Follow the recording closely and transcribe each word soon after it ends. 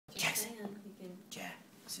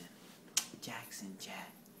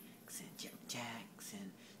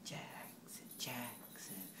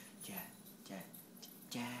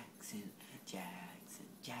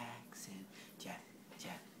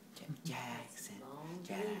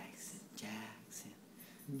Jackson.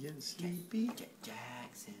 You getting sleepy?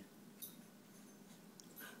 Jackson.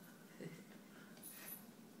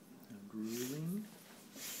 Drooling.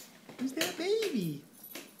 Who's that baby?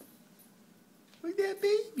 Who's that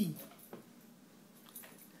baby?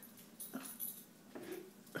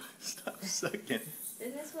 Stop sucking.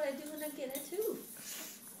 And that's what I do when I'm getting a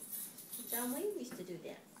tooth. John Wayne used to do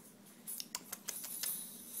that.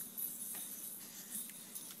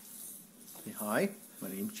 Say hi, my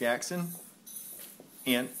name's Jackson.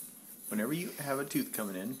 And whenever you have a tooth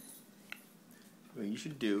coming in, what you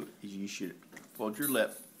should do is you should fold your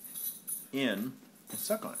lip in and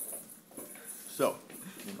suck on it. So,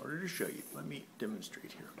 in order to show you, let me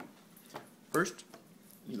demonstrate here. First,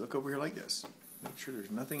 you look over here like this. Make sure there's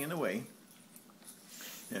nothing in the way.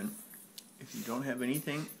 And if you don't have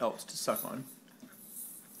anything else to suck on,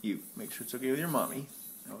 you make sure it's okay with your mommy.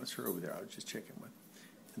 Now it's her over there I was just checking with.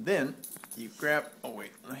 And then you grab, oh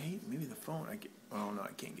wait, maybe the phone, oh no,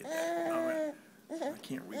 I can't get that. All right. I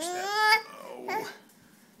can't reach that. Oh,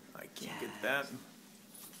 I can't get that.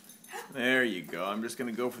 There you go. I'm just going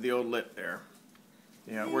to go for the old lip there.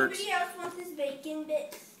 See how it works? Anybody else want this bacon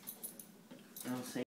bit? I'll say